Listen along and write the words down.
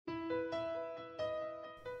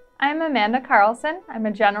I'm Amanda Carlson. I'm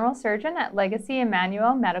a general surgeon at Legacy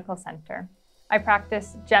Emmanuel Medical Center. I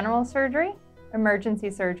practice general surgery,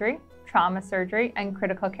 emergency surgery, trauma surgery, and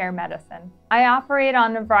critical care medicine. I operate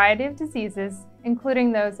on a variety of diseases,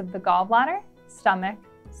 including those of the gallbladder, stomach,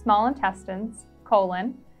 small intestines,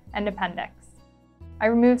 colon, and appendix. I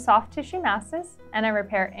remove soft tissue masses, and I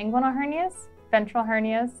repair inguinal hernias, ventral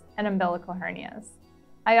hernias, and umbilical hernias.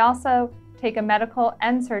 I also take a medical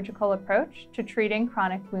and surgical approach to treating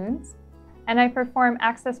chronic wounds, and I perform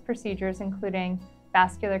access procedures including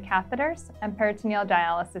vascular catheters and peritoneal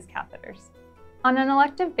dialysis catheters. On an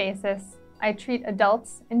elective basis, I treat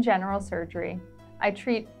adults in general surgery. I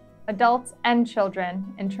treat adults and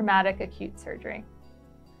children in traumatic acute surgery.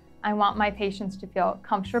 I want my patients to feel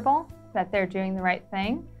comfortable that they're doing the right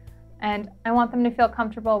thing, and I want them to feel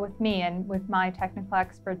comfortable with me and with my technical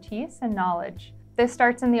expertise and knowledge. This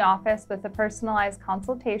starts in the office with a personalized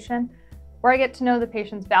consultation where I get to know the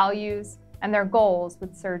patient's values and their goals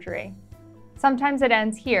with surgery. Sometimes it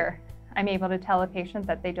ends here. I'm able to tell a patient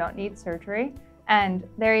that they don't need surgery and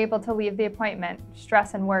they're able to leave the appointment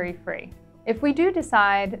stress and worry-free. If we do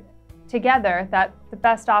decide together that the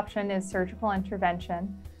best option is surgical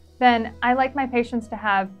intervention, then I like my patients to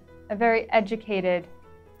have a very educated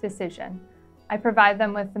decision. I provide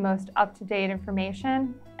them with the most up-to-date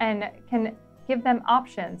information and can give them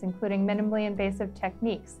options, including minimally invasive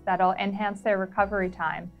techniques that'll enhance their recovery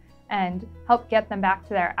time and help get them back to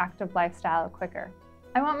their active lifestyle quicker.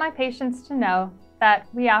 I want my patients to know that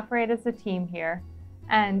we operate as a team here,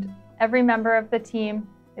 and every member of the team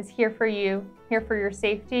is here for you, here for your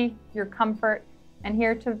safety, your comfort, and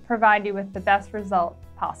here to provide you with the best result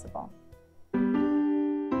possible.